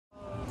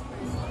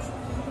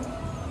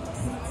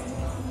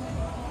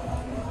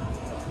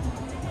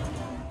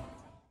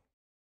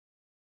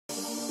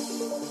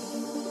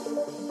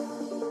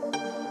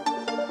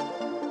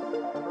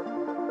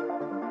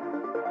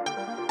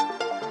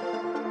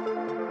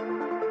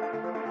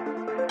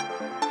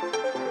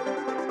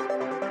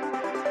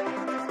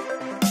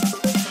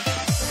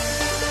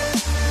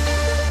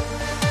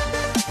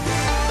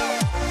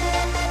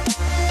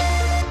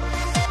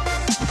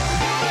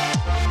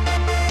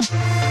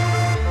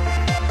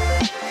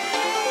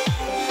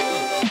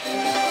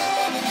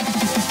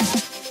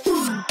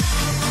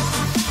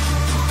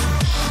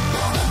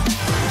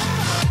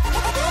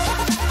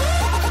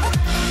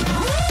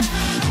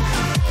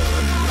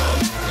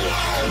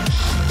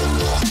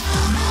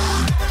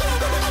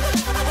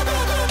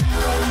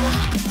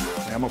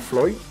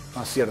Floyd,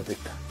 nací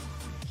artista.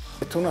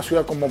 Esta es una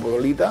ciudad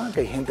cosmopolita, que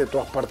hay gente de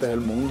todas partes del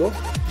mundo.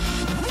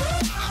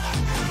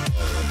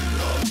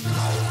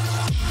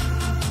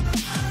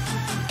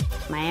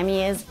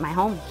 Miami is my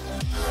home.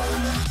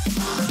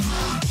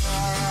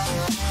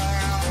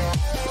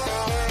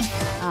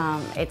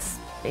 It's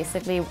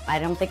basically, I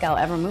don't think I'll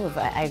ever move.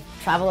 I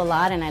travel a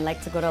lot and I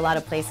like to go to a lot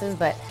of places,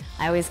 but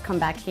I always come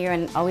back here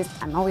and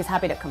I'm always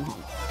happy to come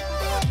home.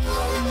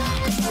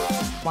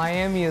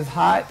 Miami is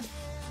hot,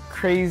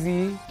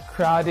 crazy,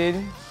 crowded,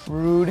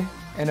 rude,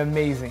 and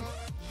amazing.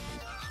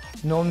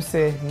 Nom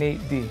se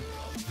Nate D.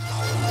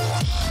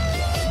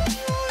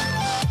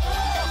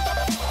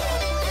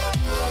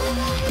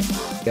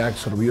 Ha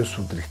absorbido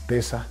su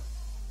tristeza,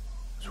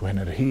 sus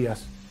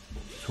energías,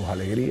 sus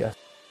alegrías.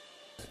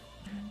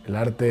 El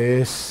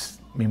arte es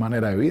mi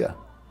manera de vida.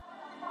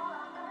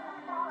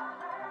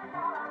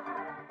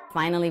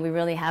 Finally, we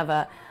really have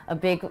a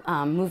big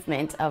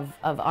movement of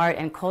art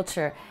and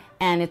culture,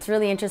 and it's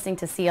really interesting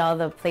to see all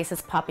the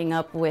places popping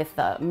up with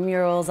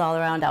murals all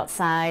around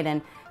outside,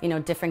 and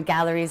different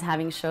galleries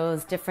having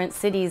shows, different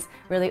cities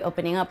really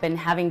opening up and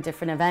having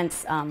different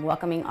events,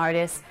 welcoming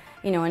artists.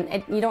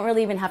 And you don't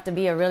really even have to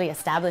be a really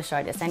established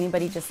artist.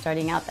 Anybody just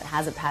starting out that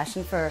has a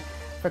passion for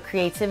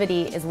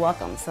creativity is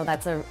welcome. So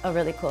that's a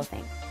really cool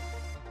thing.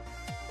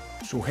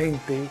 Su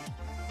gente,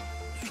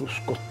 sus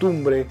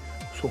costumbres,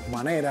 sus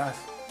maneras,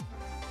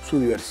 su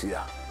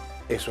diversidad.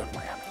 Eso es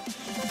Miami.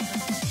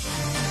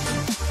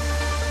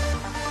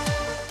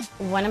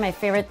 One of my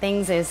favorite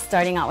things is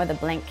starting out with a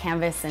blank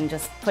canvas and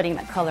just putting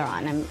the color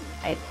on.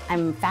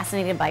 I'm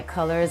fascinated by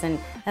colors, and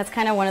that's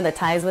kind of one of the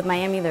ties with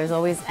Miami. There's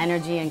always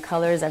energy and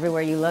colors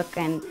everywhere you look,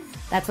 and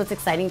that's what's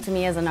exciting to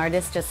me as an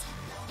artist, just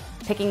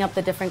picking up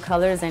the different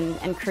colors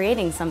and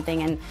creating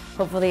something, and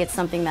hopefully it's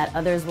something that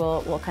others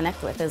will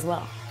connect with as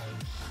well.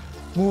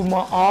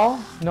 Mouvement all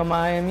no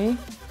Miami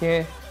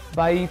que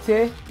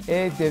variété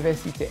et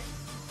diversité.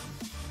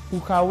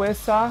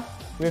 Ukawesa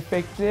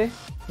reflecte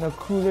na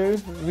couleur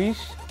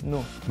riche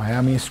no.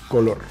 Miami es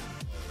color,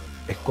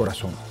 es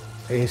corazón,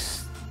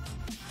 es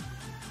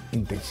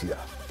intensidad.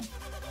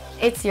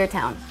 It's your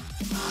town.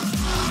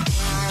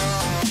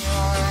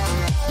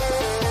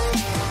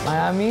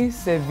 Miami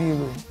se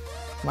vive.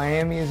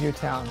 Miami is your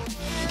town.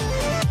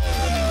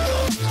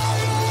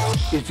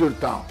 It's your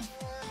town.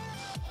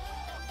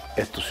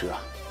 Es tu ciudad.